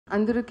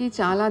అందరికీ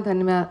చాలా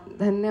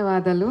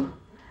ధన్యవాదాలు.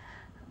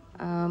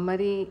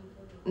 మరి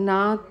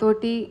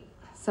నాతోటి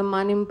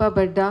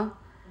సమ్మానింపబడ్డ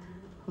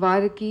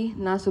వారికి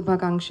నా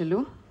శుభాకాంక్షలు.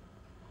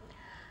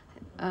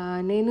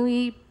 నేను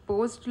ఈ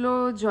పోస్ట్లో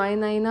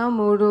జాయిన్ అయిన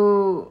 3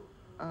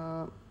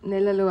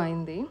 నెలలు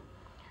అయింది.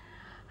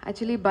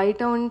 యాక్చువల్లీ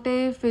బయట ఉంటే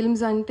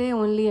ఫిల్మ్స్ అంటే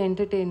ఓన్లీ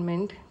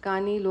ఎంటర్టైన్మెంట్,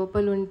 కానీ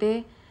లోపల ఉంటే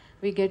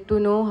we get to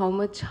know how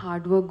much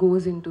hard work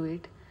goes into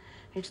it.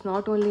 It's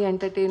not only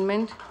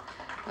entertainment,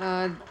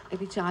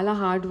 ఇది చాలా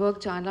హార్డ్ వర్క్,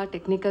 చాలా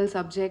టెక్నికల్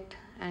సబ్జెక్ట్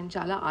అండ్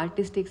చాలా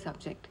artistic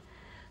subject.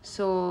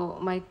 So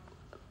my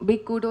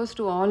big kudos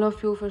to all of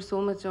you for so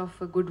much of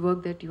good work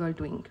that you are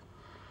doing.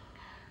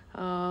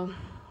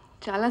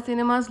 చాలా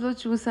సినిమాస్లో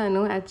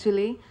చూశాను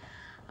actually.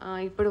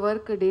 ఇప్పటి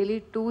వరకు daily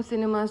 2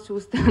 cinemas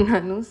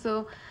చూస్తున్నాను. సో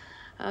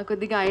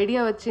కొద్దిగా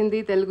ఐడియా వచ్చింది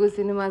తెలుగు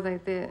సినిమాస్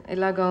అయితే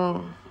ఎలాగా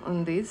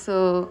ఉంది. సో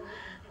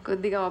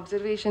కొద్దిగా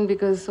observation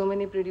because so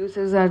many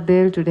producers are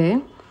there today.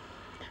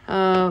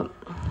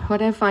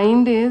 What I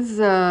find is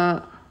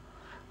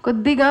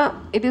కొద్దిగా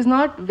it is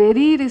not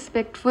very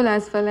respectful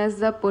as far as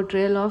the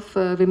portrayal of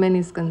women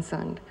is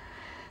concerned.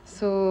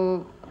 So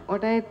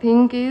what I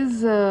think is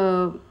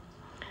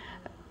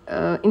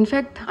in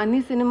fact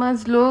అన్ని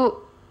సినిమాస్లో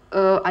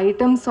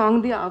item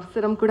సాంగ్ది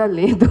అవసరం కూడా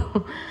లేదు,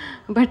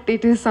 but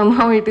it is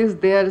somehow it is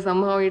there,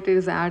 somehow it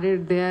is added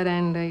there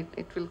and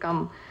it will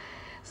come.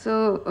 So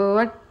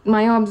what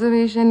my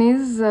observation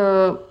is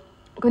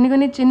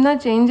కొన్ని చిన్న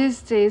changes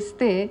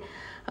చేస్తే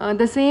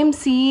the same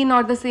scene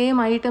or the same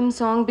item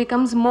song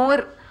becomes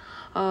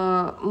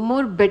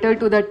more better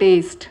to the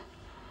taste.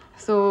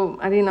 So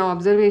అది నా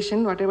observation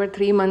whatever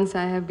 3 months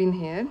I have been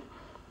here.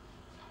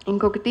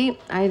 ఇంకొకటి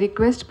I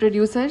request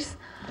producers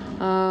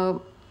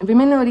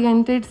women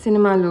oriented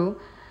సినిమాలు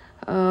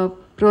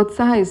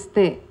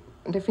ప్రోత్సహిస్తే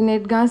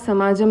డెఫినెట్గా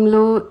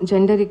సమాజంలో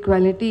gender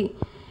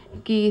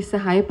ఈక్వాలిటీకి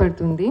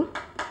సహాయపడుతుంది.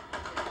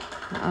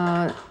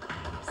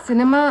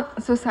 సినిమా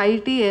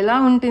సొసైటీ ఎలా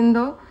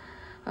ఉంటుందో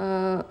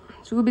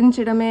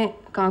చూపించడమే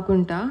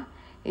కాకుండా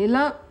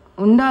ఎలా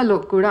ఉండాలో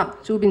కూడా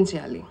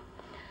చూపించాలి.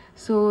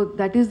 So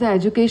that is the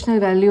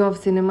educational value of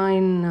cinema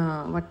in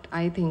what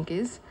I think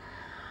is.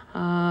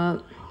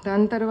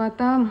 దాని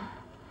తర్వాత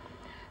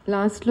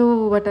లాస్ట్లో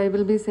what I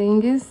will be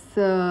saying is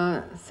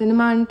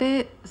cinema అంటే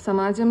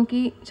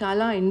సమాజంకి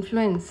చాలా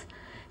ఇన్ఫ్లుయెన్స్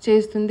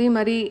చేస్తుంది,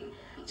 మరి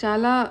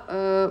చాలా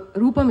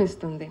రూపం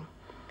ఇస్తుంది.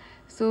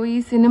 సో ఈ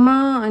సినిమా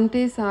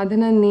అంటే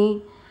సాధనాన్ని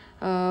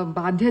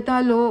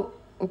బాధ్యతలో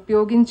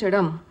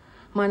ఉపయోగించడం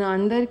మన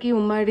అందరికీ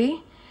ఉమ్మడి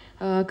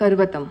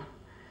కర్తవ్యం.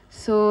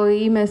 సో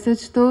ఈ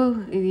మెసేజ్తో,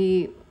 ఈ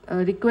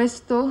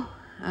రిక్వెస్ట్తో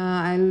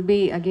I will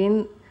be again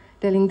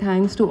telling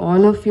thanks to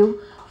all of you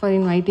for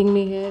inviting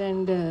me here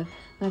and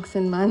నాకు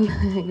సన్మాన్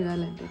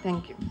ఇవ్వాలంటే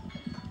థ్యాంక్ యూ.